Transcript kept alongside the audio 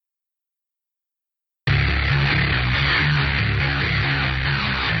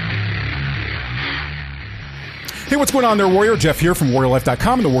Hey, what's going on there, Warrior? Jeff here from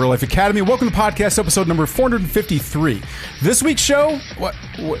WarriorLife.com and the Warrior Life Academy. Welcome to podcast episode number 453. This week's show, what?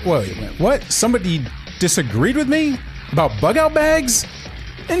 Somebody disagreed with me about bug out bags?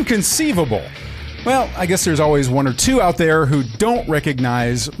 Inconceivable. Well, I guess there's always one or two out there who don't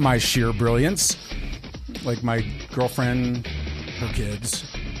recognize my sheer brilliance. Like my girlfriend, her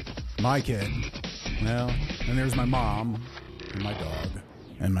kids, my kid. Well, and there's my mom, and my dog,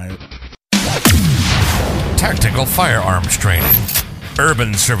 and my... Tactical firearms training,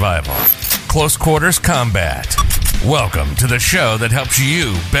 urban survival, close quarters combat. Welcome to the show that helps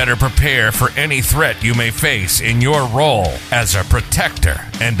you better prepare for any threat you may face in your role as a protector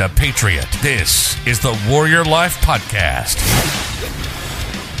and a patriot. This is the Warrior Life Podcast.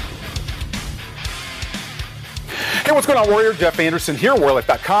 Hey, what's going on, Warrior? Jeff Anderson here,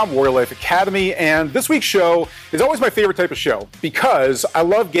 WarriorLife.com, Warrior Life Academy, and this week's show is always my favorite type of show because I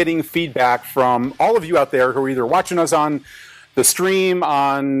love getting feedback from all of you out there who are either watching us on the stream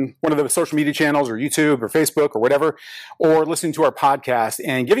on one of the social media channels or YouTube or Facebook or whatever, or listening to our podcast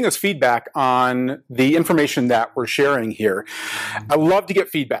and giving us feedback on the information that we're sharing here. I love to get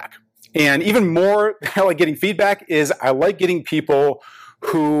feedback. And even more than I like getting feedback is I like getting people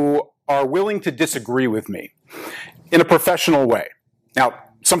who are willing to disagree with me in a professional way. Now,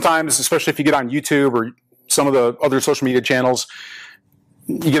 sometimes, especially if you get on YouTube or some of the other social media channels,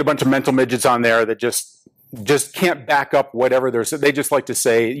 you get a bunch of mental midgets on there that just can't back up whatever they just like to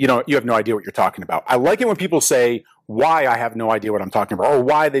say, you have no idea what you're talking about. I like it when people say why I have no idea what I'm talking about or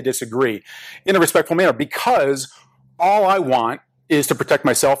why they disagree in a respectful manner, because all I want is to protect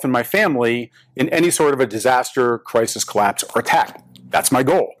myself and my family in any sort of a disaster, crisis, collapse, or attack. That's my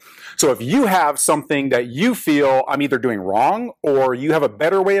goal. So if you have something that you feel I'm either doing wrong or you have a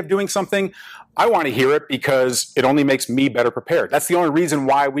better way of doing something, I want to hear it because it only makes me better prepared. That's the only reason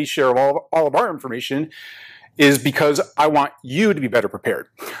why we share all of our information, is because I want you to be better prepared.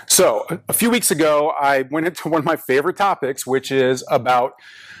 So a few weeks ago, I went into one of my favorite topics, which is about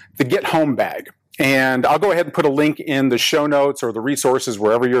the Get Home bag. And I'll go ahead and put a link in the show notes or the resources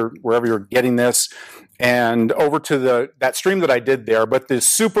wherever you're getting this, and over to that stream that I did there. But the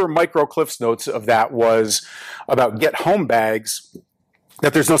super micro Cliffs Notes of that was about Get Home bags,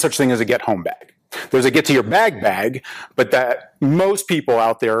 that there's no such thing as a Get Home bag. There's a Get to Your bag, but that most people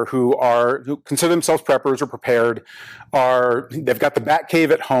out there who consider themselves preppers or prepared they've got the Bat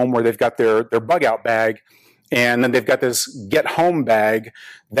Cave at home where they've got their bug out bag. And then they've got this Get Home bag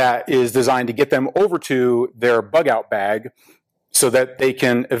that is designed to get them over to their bug out bag so that they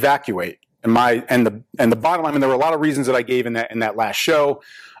can evacuate. And the bottom line, and there were a lot of reasons that I gave in that last show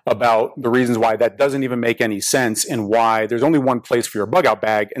about the reasons why that doesn't even make any sense and why there's only one place for your bug out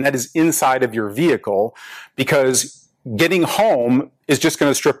bag, and that is inside of your vehicle, because getting home is just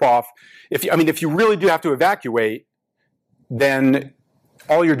going to strip off. If you really do have to evacuate, then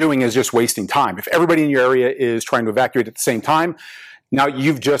all you're doing is just wasting time. If everybody in your area is trying to evacuate at the same time, now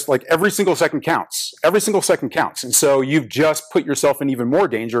you've just, every single second counts. Every single second counts. And so you've just put yourself in even more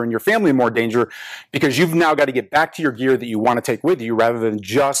danger and your family in more danger, because you've now got to get back to your gear that you want to take with you rather than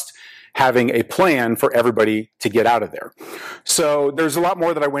just having a plan for everybody to get out of there. So there's a lot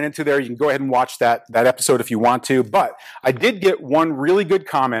more that I went into there. You can go ahead and watch that episode if you want to. But I did get one really good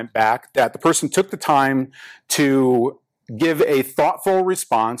comment back that the person took the time to give a thoughtful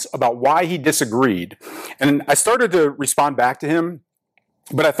response about why he disagreed. And I started to respond back to him,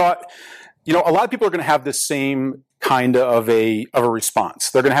 but I thought, a lot of people are going to have this same kind of a response.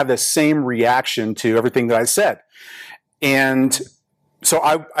 They're going to have this same reaction to everything that I said. And so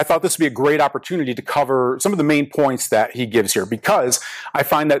I thought this would be a great opportunity to cover some of the main points that he gives here, because I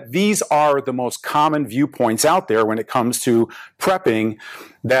find that these are the most common viewpoints out there when it comes to prepping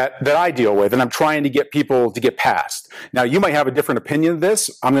that I deal with, and I'm trying to get people to get past. Now, you might have a different opinion of this.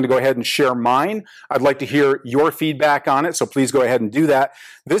 I'm going to go ahead and share mine. I'd like to hear your feedback on it, so please go ahead and do that.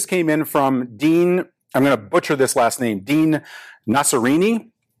 This came in from Dean, I'm going to butcher this last name, Dean Nasserini,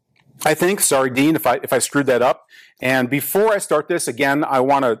 I think. Sorry, Dean, if I screwed that up. And before I start this, again, I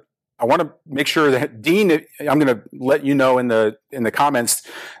want to make sure that, Dean, I'm going to let you know in the comments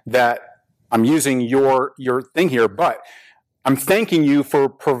that I'm using your thing here, but I'm thanking you for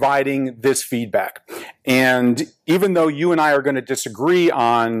providing this feedback. And even though you and I are going to disagree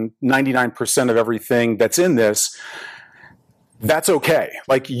on 99% of everything that's in this, that's okay.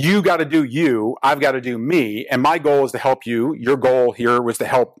 You got to do you, I've got to do me, and my goal is to help you. Your goal here was to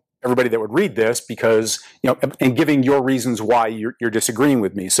help everybody that would read this, because, and giving your reasons why you're disagreeing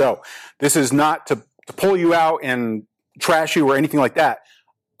with me. So this is not to pull you out and trash you or anything like that.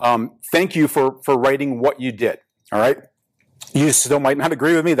 Thank you for writing what you did. All right. You still might not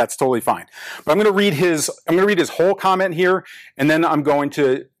agree with me. That's totally fine. But I'm going to read his whole comment here, and then I'm going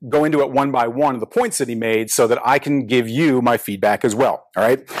to go into it one by one of the points that he made so that I can give you my feedback as well. All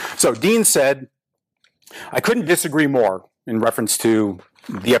right. So Dean said, I couldn't disagree more in reference to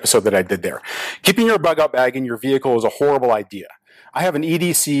the episode that I did there. Keeping your bug out bag in your vehicle is a horrible idea. I have an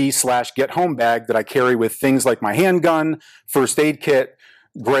EDC/get home bag that I carry with things like my handgun, first aid kit,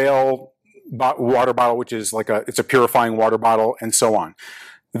 Grail water bottle, which is it's a purifying water bottle, and so on.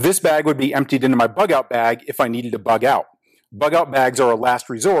 This bag would be emptied into my bug out bag if I needed to bug out. Bug out bags are a last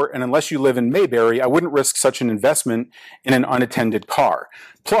resort, and unless you live in Mayberry, I wouldn't risk such an investment in an unattended car.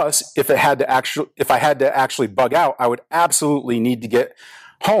 Plus, if I had to actually bug out, I would absolutely need to get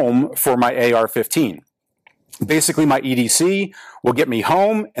home for my AR-15. Basically, my EDC will get me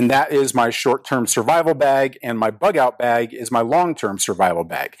home, and that is my short-term survival bag, and my bug-out bag is my long-term survival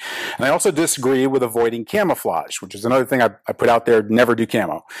bag. And I also disagree with avoiding camouflage, which is another thing I put out there, never do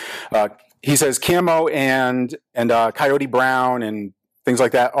camo. He says camo and coyote brown and things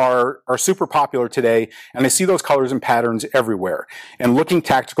like that are super popular today, and I see those colors and patterns everywhere. And looking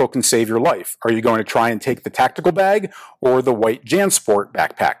tactical can save your life. Are you going to try and take the tactical bag or the white JanSport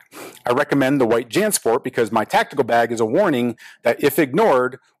backpack? I recommend the white JanSport because my tactical bag is a warning that if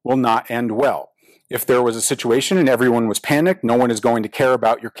ignored, will not end well. If there was a situation and everyone was panicked, no one is going to care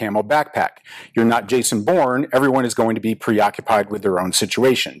about your camo backpack. You're not Jason Bourne. Everyone is going to be preoccupied with their own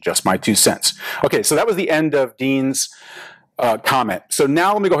situation. Just my 2 cents. Okay, so that was the end of Dean's comment. So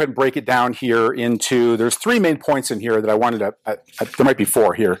now let me go ahead and break it down here into, there's 3 main points in here that I wanted to, there might be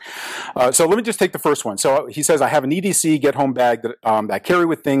 4 here. So let me just take the first one. So he says, I have an EDC get home bag that I carry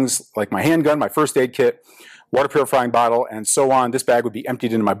with things like my handgun, my first aid kit, water purifying bottle, and so on. This bag would be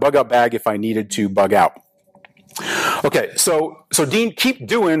emptied into my bug out bag if I needed to bug out. Okay, so Dean, keep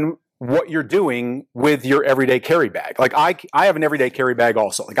doing what you're doing with your everyday carry bag. Like I have an everyday carry bag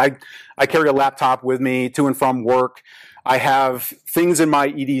also. Like I carry a laptop with me to and from work. I have things in my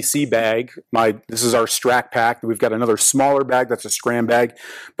EDC bag. This is our Strack Pack. We've got another smaller bag that's a Scram bag.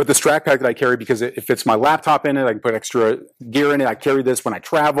 But the Strack Pack that I carry, because it fits my laptop in it, I can put extra gear in it. I carry this when I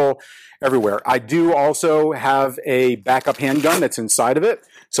travel everywhere. I do also have a backup handgun that's inside of it.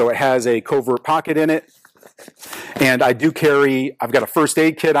 So it has a covert pocket in it. And I do carry, I've got a first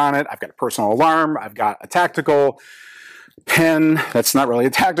aid kit on it. I've got a personal alarm. I've got a tactical pen. That's not really a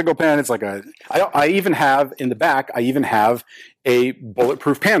tactical pen. It's like I even have in the back, I even have a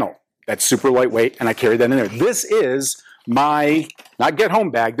bulletproof panel that's super lightweight, and I carry that in there. This is my, not get home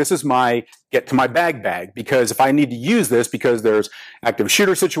bag, this is my get to my bag, because if I need to use this because there's active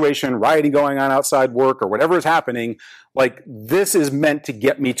shooter situation, rioting going on outside work, or whatever is happening, like this is meant to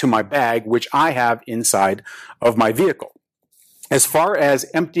get me to my bag, which I have inside of my vehicle. As far as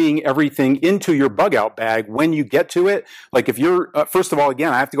emptying everything into your bug out bag when you get to it, like if you're, first of all,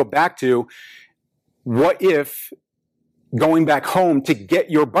 again, I have to go back to what if going back home to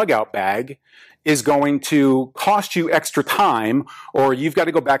get your bug out bag is going to cost you extra time, or you've got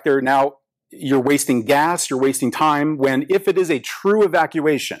to go back there now. You're wasting gas, you're wasting time, when if it is a true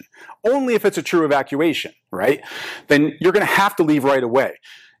evacuation, only if it's a true evacuation, right, then you're going to have to leave right away.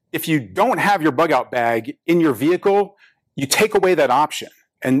 If you don't have your bug out bag in your vehicle, you take away that option.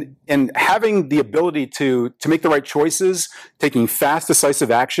 And having the ability to make the right choices, taking fast,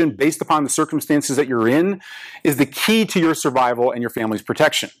 decisive action based upon the circumstances that you're in, is the key to your survival and your family's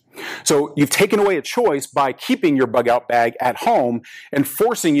protection. So you've taken away a choice by keeping your bug out bag at home and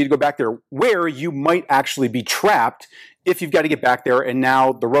forcing you to go back there where you might actually be trapped if you've got to get back there, and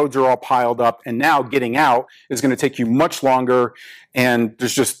now the roads are all piled up, and now getting out is going to take you much longer, and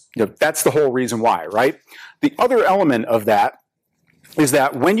there's just, that's the whole reason why, right? The other element of that is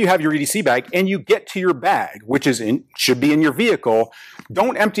that when you have your EDC bag and you get to your bag, which should be in your vehicle,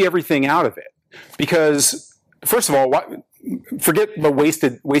 don't empty everything out of it. Because, first of all, forget the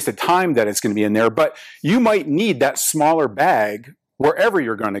wasted time that it's going to be in there, but you might need that smaller bag wherever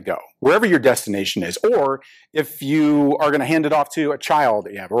you're going to go, wherever your destination is. Or if you are going to hand it off to a child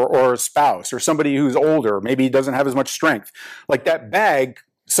that you have, or a spouse, or somebody who's older, maybe doesn't have as much strength, like that bag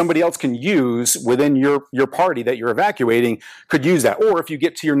somebody else can use within your party that you're evacuating could use that. Or if you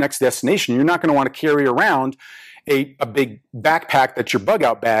get to your next destination, you're not going to want to carry around a big backpack that's your bug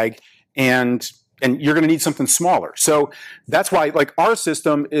out bag, and you're going to need something smaller. So that's why, like, our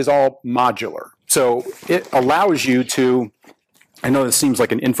system is all modular. So it allows you to, I know this seems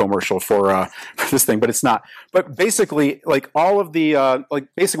like an infomercial for this thing, but it's not. But basically, like all of the,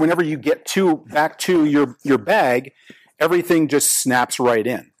 basically whenever you get back to your bag, everything just snaps right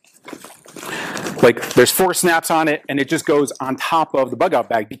in. like there's 4 snaps on it, and it just goes on top of the bug out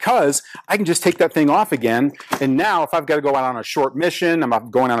bag, because I can just take that thing off again. And now if I've got to go out on a short mission, I'm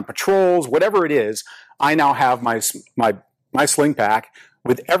going on a patrols, whatever it is, I now have my sling pack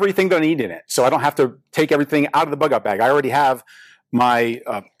with everything that I need in it. So I don't have to take everything out of the bug out bag. I already have my,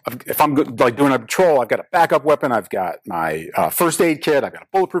 if I'm like doing a patrol, I've got a backup weapon, I've got my first aid kit, I've got a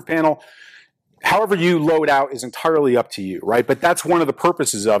bulletproof panel. However you load out is entirely up to you, right? But that's one of the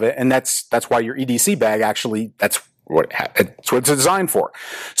purposes of it, and that's why your EDC bag actually, that's what it's designed for.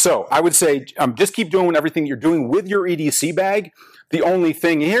 So I would say just keep doing everything you're doing with your EDC bag. The only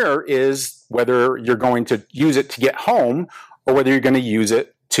thing here is whether you're going to use it to get home or whether you're going to use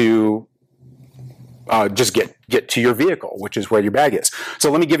it to just get to your vehicle, which is where your bag is.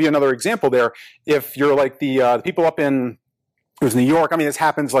 So let me give you another example there. If you're like the people up in, it was New York. I mean, this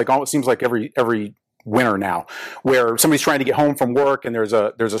happens like it seems like every winter now, where somebody's trying to get home from work and there's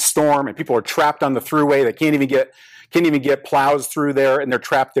a storm and people are trapped on the throughway. They can't even get plows through there, and they're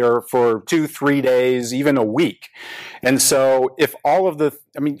trapped there for 2-3 days, even a week. And so if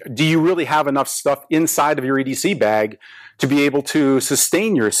do you really have enough stuff inside of your EDC bag to be able to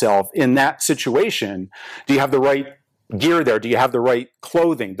sustain yourself in that situation? Do you have the right gear there? Do you have the right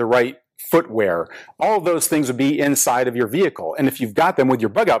clothing, the right footwear? All of those things would be inside of your vehicle. And if you've got them with your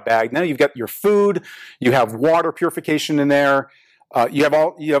bug out bag, now you've got your food, you have water purification in there, you have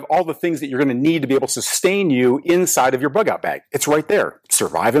all the things that you're going to need to be able to sustain you inside of your bug out bag. It's right there.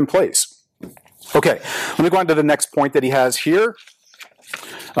 Survive in place. Okay, let me go on to the next point that he has here.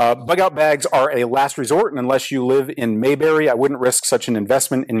 Bug out bags are a last resort, and unless you live in Mayberry, I wouldn't risk such an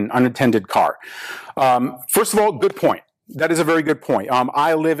investment in an unattended car. First of all, good point. That is a very good point.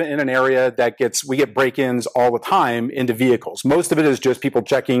 I live in an area that we get break-ins all the time into vehicles. Most of it is just people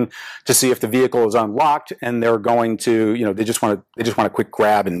checking to see if the vehicle is unlocked, and they're going to, they just want a quick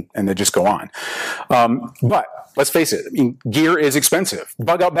grab and they just go on. But let's face it. I mean, gear is expensive.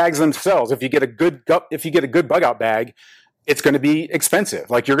 Bug out bags themselves, if you get a good bug out bag, it's going to be expensive.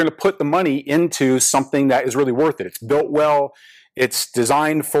 Like, you're going to put the money into something that is really worth it. It's built well. It's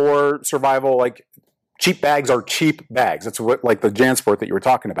designed for survival. Like, cheap bags are cheap bags. That's what, like the JanSport that you were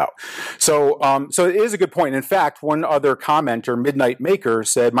talking about. So it is a good point. In fact, one other commenter, Midnight Maker,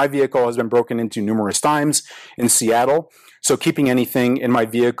 said, my vehicle has been broken into numerous times in Seattle, so keeping anything in my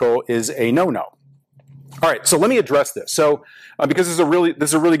vehicle is a no-no. All right, so let me address this. So because this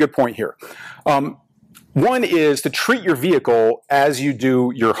is a really good point here. One is to treat your vehicle as you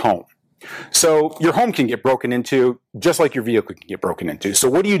do your home. So your home can get broken into just like your vehicle can get broken into. So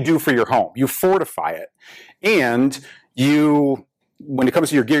what do you do for your home? You fortify it. And when it comes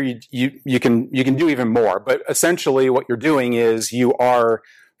to your gear, you can do even more. But essentially what you're doing is you are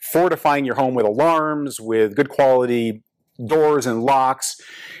fortifying your home with alarms, with good quality doors and locks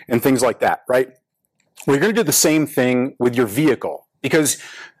and things like that, right? Well, you're going to do the same thing with your vehicle, because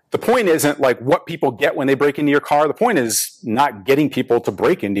the point isn't like what people get when they break into your car. The point is not getting people to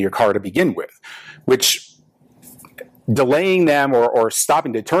break into your car to begin with, which delaying them or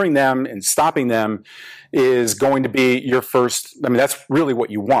deterring them and stopping them is going to be your first. I mean, that's really what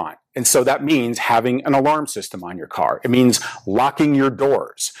you want. And so that means having an alarm system on your car. It means locking your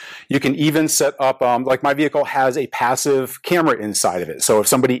doors. You can even set up, like my vehicle has a passive camera inside of it. So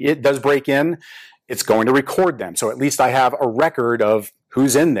if it does break in, it's going to record them. So at least I have a record of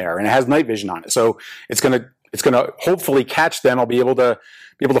who's in there, and it has night vision on it. So it's going to hopefully catch them. I'll be able to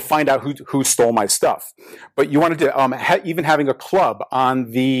find out who stole my stuff. But you wanted to even having a club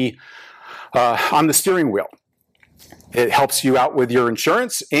on the steering wheel. It helps you out with your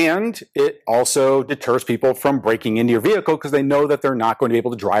insurance, and it also deters people from breaking into your vehicle because they know that they're not going to be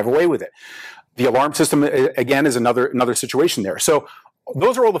able to drive away with it. The alarm system, again, is another situation there. So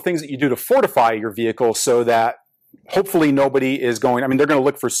those are all the things that you do to fortify your vehicle so that hopefully nobody is they're going to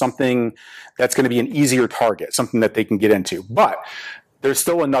look for something that's going to be an easier target, something that they can get into. But there's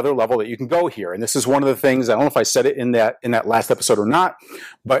still another level that you can go here. And this is one of the things, I don't know if I said it in that last episode or not,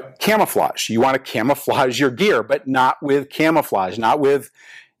 but camouflage. You want to camouflage your gear, but not with camouflage, not with,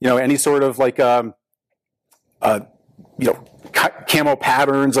 any sort of like, camo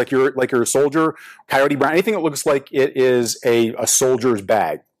patterns like you're a soldier, coyote brown, anything that looks like it is a soldier's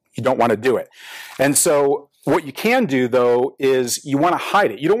bag. You don't want to do it. And so what you can do, though, is you want to hide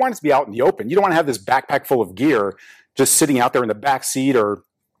it. You don't want it to be out in the open. You don't want to have this backpack full of gear just sitting out there in the back seat or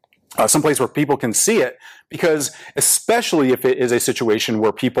someplace where people can see it, because especially if it is a situation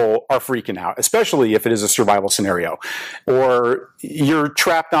where people are freaking out, especially if it is a survival scenario, or you're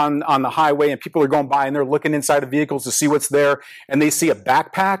trapped on the highway and people are going by and they're looking inside of vehicles to see what's there, and they see a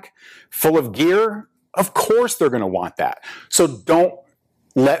backpack full of gear, of course they're going to want that. So don't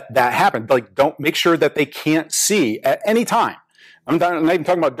let that happen. Like, don't make sure that they can't see at any time. I'm not even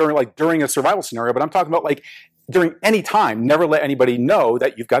talking about during a survival scenario, but I'm talking about like during any time. Never let anybody know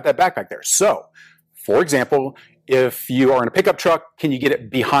that you've got that backpack there. So, for example, if you are in a pickup truck, can you get it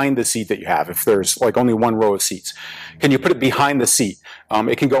behind the seat that you have? If there's like only one row of seats, can you put it behind the seat?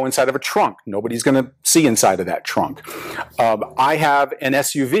 It can go inside of a trunk. Nobody's going to see inside of that trunk. I have an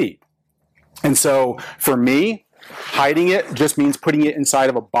SUV. And so for me, hiding it just means putting it inside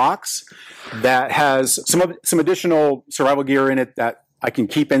of a box that has some additional survival gear in it that I can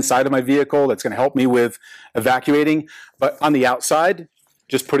keep inside of my vehicle that's going to help me with evacuating. But on the outside,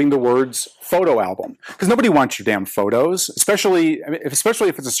 just putting the words photo album, because nobody wants your damn photos, especially if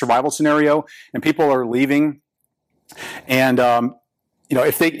it's a survival scenario and people are leaving, and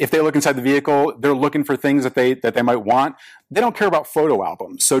if they look inside the vehicle, they're looking for things that they might want. They don't care about photo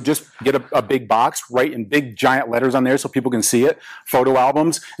albums, so just get a big box, write in big giant letters on there so people can see it. Photo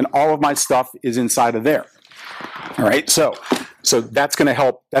albums, and all of my stuff is inside of there. All right, so that's going to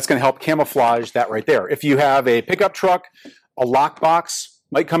help. That's going to help camouflage that right there. If you have a pickup truck, a lockbox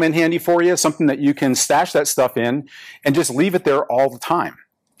might come in handy for you, something that you can stash that stuff in and just leave it there all the time.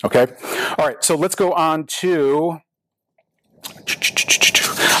 Okay? All right, so let's go on to,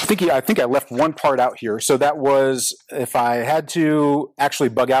 I think I left one part out here. So that was, if I had to actually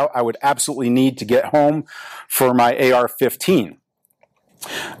bug out, I would absolutely need to get home for my AR-15.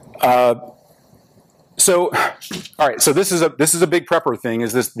 So, all right. So this is a big prepper thing.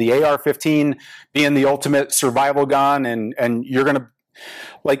 Is this the AR-15 being the ultimate survival gun, and you're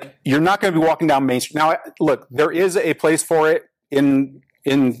not going to be walking down Main Street. Now, look, there is a place for it in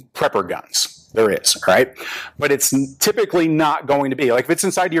prepper guns. There is, right? But it's typically not going to be. Like, if it's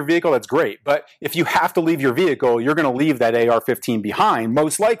inside your vehicle, that's great. But if you have to leave your vehicle, you're going to leave that AR-15 behind,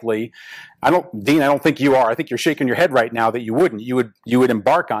 most likely. Dean, I don't think you are. I think you're shaking your head right now that you wouldn't. You would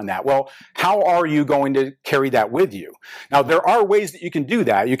embark on that. Well, how are you going to carry that with you? Now, there are ways that you can do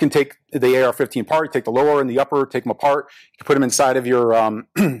that. You can take the AR-15 apart, take the lower and the upper, take them apart. You can put them inside of your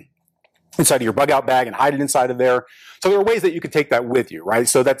bug out bag and hide it inside of there. So there are ways that you could take that with you, right?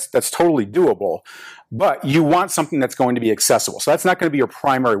 So that's totally doable. But you want something that's going to be accessible. So that's not going to be your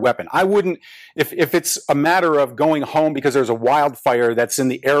primary weapon. I wouldn't, if it's a matter of going home because there's a wildfire that's in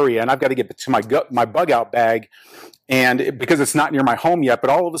the area and I've got to get to my bug out bag, and because it's not near my home yet,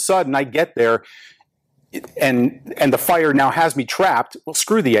 but all of a sudden I get there and the fire now has me trapped, well,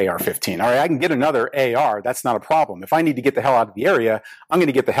 screw the AR-15. All right, I can get another AR. That's not a problem. If I need to get the hell out of the area, I'm going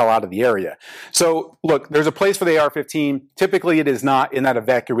to get the hell out of the area. So, look, there's a place for the AR-15. Typically, it is not in that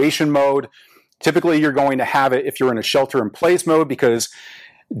evacuation mode. Typically, you're going to have it if you're in a shelter-in-place mode, because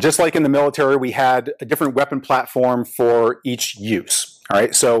just like in the military, we had a different weapon platform for each use. All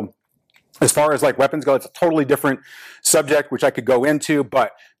right, so as far as like weapons go, it's a totally different subject, which I could go into,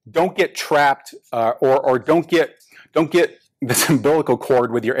 but don't get trapped or don't get this umbilical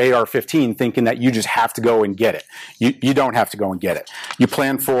cord with your AR-15 thinking that you just have to go and get it. You don't have to go and get it. You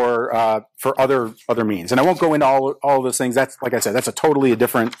plan for other means. And I won't go into all of those things. That's, like I said, that's a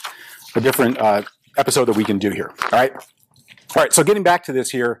different episode that we can do here. All right. So getting back to this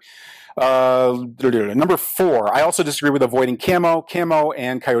here. Number 4, I also disagree with avoiding camo. Camo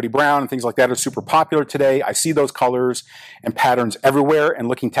and coyote brown and things like that are super popular today. I see those colors and patterns everywhere, and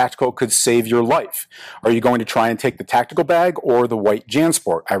looking tactical could save your life. Are you going to try and take the tactical bag or the white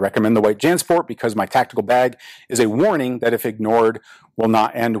JanSport? I recommend the white JanSport because my tactical bag is a warning that if ignored will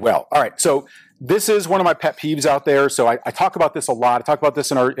not end well. All right, so this is one of my pet peeves out there. So I talk about this a lot. I talk about this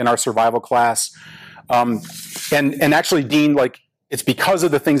in our survival class. And actually, Dean, it's because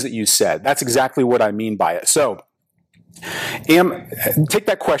of the things that you said. That's exactly what I mean by it. So, take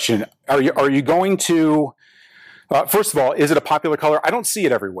that question. Are you going to? First of all, is it a popular color? I don't see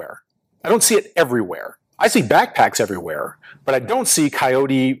it everywhere. I see backpacks everywhere, but I don't see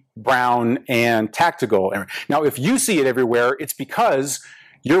coyote brown and tactical. Now, if you see it everywhere, it's because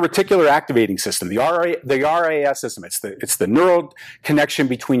your reticular activating system, the RAS system, it's the neural connection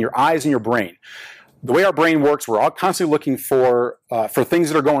between your eyes and your brain. The way our brain works, we're all constantly looking for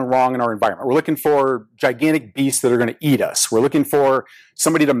things that are going wrong in our environment. We're looking for gigantic beasts that are going to eat us. We're looking for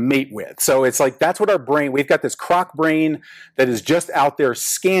somebody to mate with. So it's like, that's what our brain, we've got this croc brain that is just out there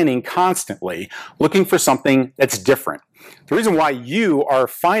scanning constantly, looking for something that's different. The reason why you are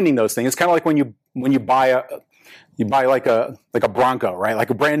finding those things, it's kind of like when you buy like a Bronco, right?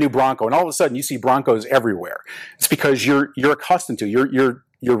 Like a brand new Bronco, and all of a sudden you see Broncos everywhere. It's because you're accustomed to,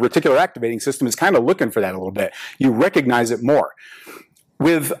 your reticular activating system is kind of looking for that a little bit. You recognize it more.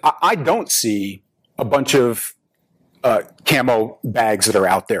 I don't see a bunch of camo bags that are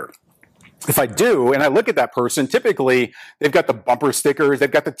out there. If I do, and I look at that person, typically they've got the bumper stickers,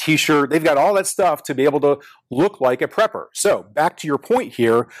 they've got the t-shirt, they've got all that stuff to be able to look like a prepper. So back to your point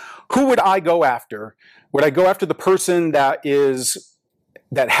here, who would I go after? Would I go after the person that has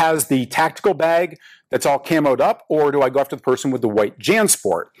the tactical bag that's all camoed up, or do I go after the person with the white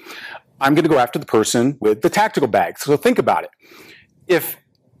JanSport? I'm going to go after the person with the tactical bag. So think about it.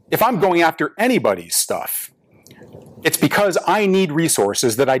 If I'm going after anybody's stuff, it's because I need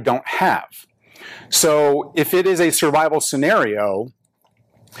resources that I don't have. So if it is a survival scenario,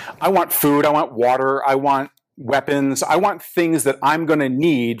 I want food, I want water, I want weapons, I want things that I'm going to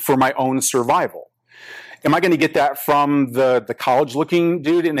need for my own survival. Am I going to get that from the college-looking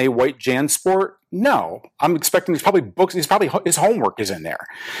dude in a white JanSport? No. I'm expecting there's probably books, his homework is in there.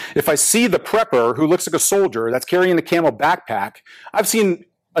 If I see the prepper who looks like a soldier that's carrying a camel backpack, I've seen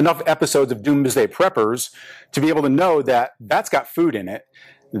enough episodes of Doomsday Preppers to be able to know that that's got food in it,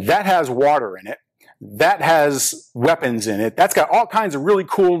 that has water in it, that has weapons in it, that's got all kinds of really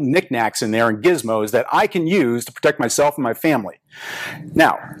cool knickknacks in there and gizmos that I can use to protect myself and my family.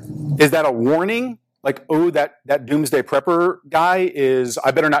 Now, is that a warning? Like, oh, that Doomsday Prepper guy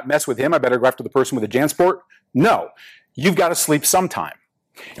I better not mess with him, I better go after the person with the JanSport? No. You've got to sleep sometime.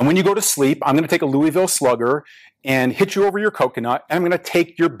 And when you go to sleep, I'm going to take a Louisville Slugger and hit you over your coconut, and I'm going to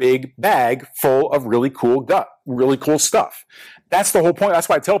take your big bag full of really cool stuff. That's the whole point. That's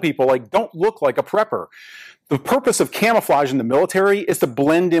why I tell people, like, don't look like a prepper. The purpose of camouflage in the military is to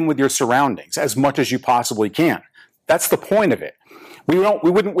blend in with your surroundings as much as you possibly can. That's the point of it. We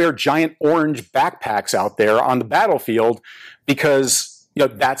wouldn't wear giant orange backpacks out there on the battlefield because,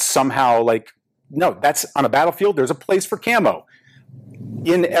 that's somehow that's on a battlefield. There's a place for camo.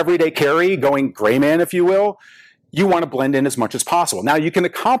 In everyday carry, going gray man, if you will, you want to blend in as much as possible. Now, you can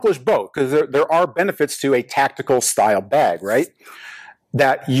accomplish both because there are benefits to a tactical style bag, right?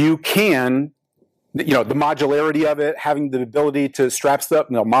 That you can, the modularity of it, having the ability to strap stuff,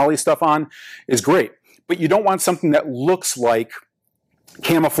 molly stuff on is great. But you don't want something that looks like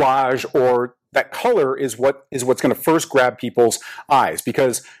camouflage, or that color is what's going to first grab people's eyes,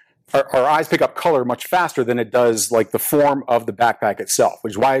 because our eyes pick up color much faster than it does like the form of the backpack itself,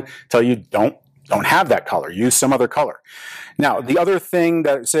 which is why I tell you don't have that color. Use some other color. Now, the other thing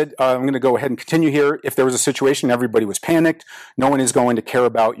that I said, I'm going to go ahead and continue here. If there was a situation, everybody was panicked. No one is going to care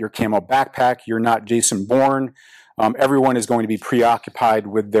about your camo backpack. You're not Jason Bourne. Everyone is going to be preoccupied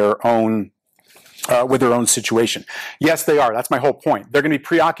with their own situation. Yes, they are. That's my whole point. They're going to be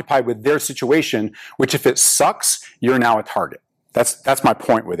preoccupied with their situation, which if it sucks, you're now a target. That's my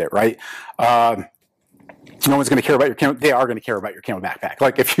point with it, right? No one's going to care about your camo. They are going to care about your camo backpack.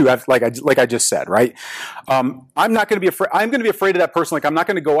 Like if you have, like I just said, right? I'm not going to be afraid. I'm going to be afraid of that person. Like I'm not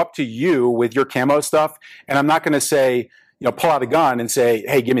going to go up to you with your camo stuff, and I'm not going to say, pull out a gun and say,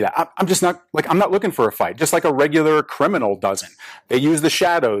 hey, give me that. I'm just not, I'm not looking for a fight, just like a regular criminal doesn't. They use the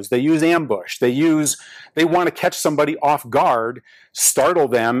shadows. They use ambush. They want to catch somebody off guard, startle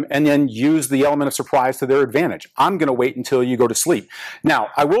them, and then use the element of surprise to their advantage. I'm going to wait until you go to sleep. Now,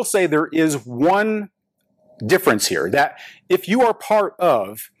 I will say there is one difference here, that if you are part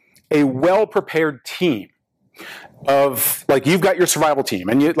of a well-prepared team of, you've got your survival team,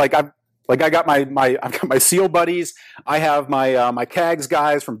 and I got my SEAL buddies. I have my CAGS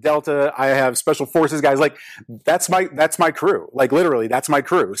guys from Delta. I have Special Forces guys. That's my crew. Literally, that's my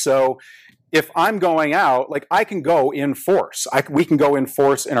crew. So if I'm going out, I can go in force. We can go in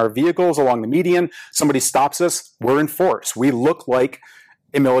force in our vehicles along the median. Somebody stops us, we're in force. We look like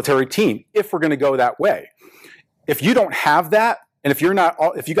a military team if we're going to go that way. If you don't have that, and if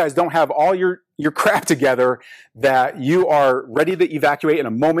you guys don't have all your crap together, that you are ready to evacuate in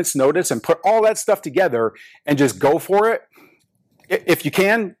a moment's notice and put all that stuff together and just go for it, if you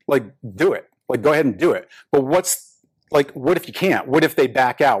can, do it. Go ahead and do it. But what if you can't? What if they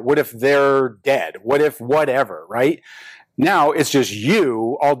back out? What if they're dead? What if whatever, right? Now it's just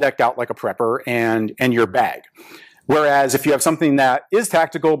you all decked out like a prepper and your bag. Whereas if you have something that is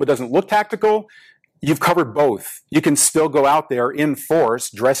tactical but doesn't look tactical, you've covered both. You can still go out there in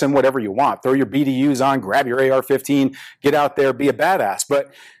force, dress in whatever you want, throw your BDUs on, grab your AR-15, get out there, be a badass.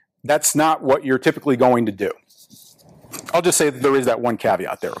 But that's not what you're typically going to do. I'll just say that there is that one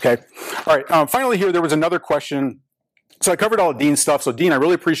caveat there, okay? All right, finally here, there was another question. So I covered all of Dean's stuff. So Dean, I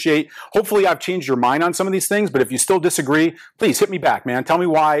really appreciate, hopefully I've changed your mind on some of these things, but if you still disagree, please hit me back, man. Tell me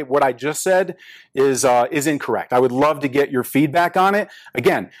why what I just said is incorrect. I would love to get your feedback on it.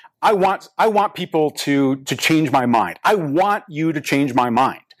 Again, I want people to change my mind. I want you to change my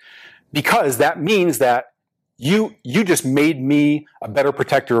mind, because that means that you just made me a better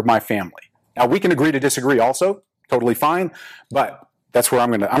protector of my family. Now we can agree to disagree also, totally fine, but that's where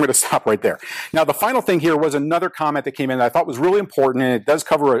I'm gonna stop right there. Now, the final thing here was another comment that came in that I thought was really important, and it does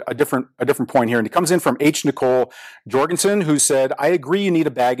cover a different point here. And it comes in from H. Nicole Jorgensen, who said, "I agree you need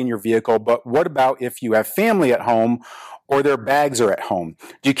a bag in your vehicle, but what about if you have family at home or their bags are at home?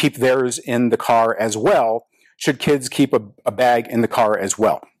 Do you keep theirs in the car as well? Should kids keep a bag in the car as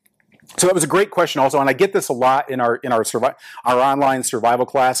well?" So that was a great question also, and I get this a lot in our online survival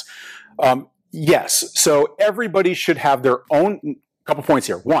class. Yes, so everybody should have their own. Couple points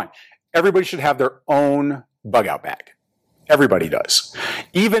here. One, everybody should have their own bug out bag. Everybody does.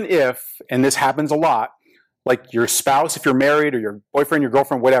 Even if, and this happens a lot, like your spouse, if you're married, or your boyfriend, your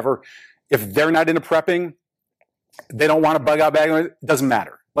girlfriend, whatever, if they're not into prepping, they don't want a bug out bag, it doesn't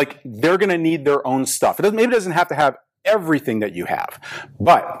matter. Like, they're going to need their own stuff. Maybe it doesn't have to have everything that you have,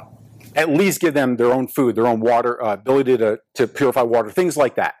 but at least give them their own food, their own water, ability to purify water, things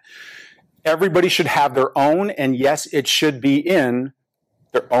like that. Everybody should have their own, and yes, it should be in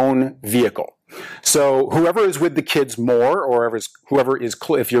their own vehicle. So whoever is with the kids more, or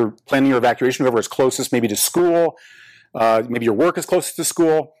if you're planning your evacuation, whoever is closest maybe to school, maybe your work is closest to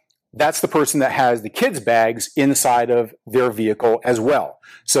school, that's the person that has the kids' bags inside of their vehicle as well,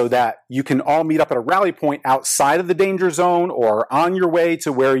 so that you can all meet up at a rally point outside of the danger zone or on your way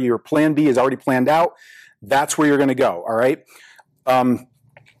to where your plan B is already planned out. That's where you're going to go, all right?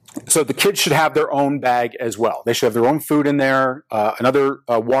 So the kids should have their own bag as well. They should have their own food in there.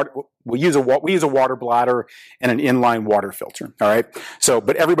 Water. We use a water bladder and an inline water filter. All right. So,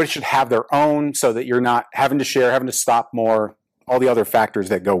 but everybody should have their own, so that you're not having to share, having to stop more, all the other factors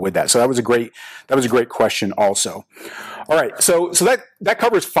that go with that. So that was a great question also. All right. So that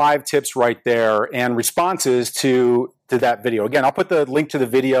covers 5 tips right there, and responses to that video. Again, I'll put the link to the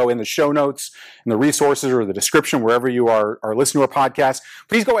video in the show notes, in the resources, or the description, wherever you are listening to our podcast.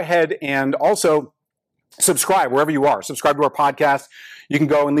 Please go ahead and also subscribe wherever you are. Subscribe to our podcast. You can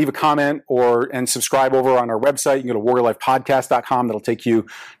go and leave a comment and subscribe over on our website. You can go to warriorlifepodcast.com. That'll take you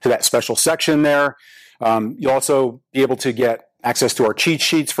to that special section there. You'll also be able to get access to our cheat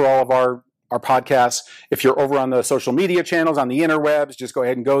sheets for all of our podcasts. If you're over on the social media channels, on the interwebs, just go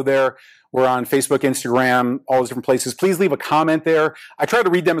ahead and go there. We're on Facebook, Instagram, all those different places. Please leave a comment there. I try to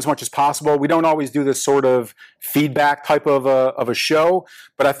read them as much as possible. We don't always do this sort of feedback type of a show,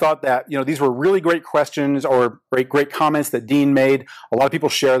 but I thought that, these were really great questions, or great comments that Dean made. A lot of people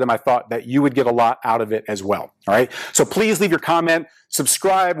share them. I thought that you would get a lot out of it as well. All right. So please leave your comment,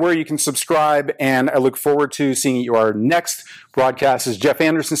 subscribe where you can subscribe, and I look forward to seeing you. Our next broadcast is Jeff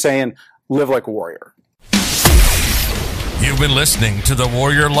Anderson saying, "Live like a warrior." You've been listening to the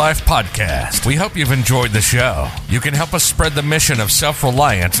Warrior Life Podcast. We hope you've enjoyed the show. You can help us spread the mission of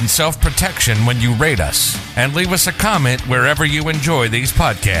self-reliance and self-protection when you rate us, and leave us a comment wherever you enjoy these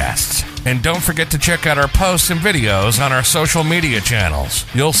podcasts. And don't forget to check out our posts and videos on our social media channels.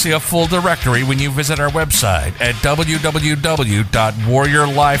 You'll see a full directory when you visit our website at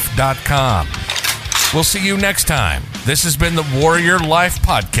www.warriorlife.com. We'll see you next time. This has been the Warrior Life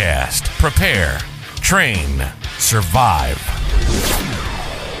Podcast. Prepare, train, survive.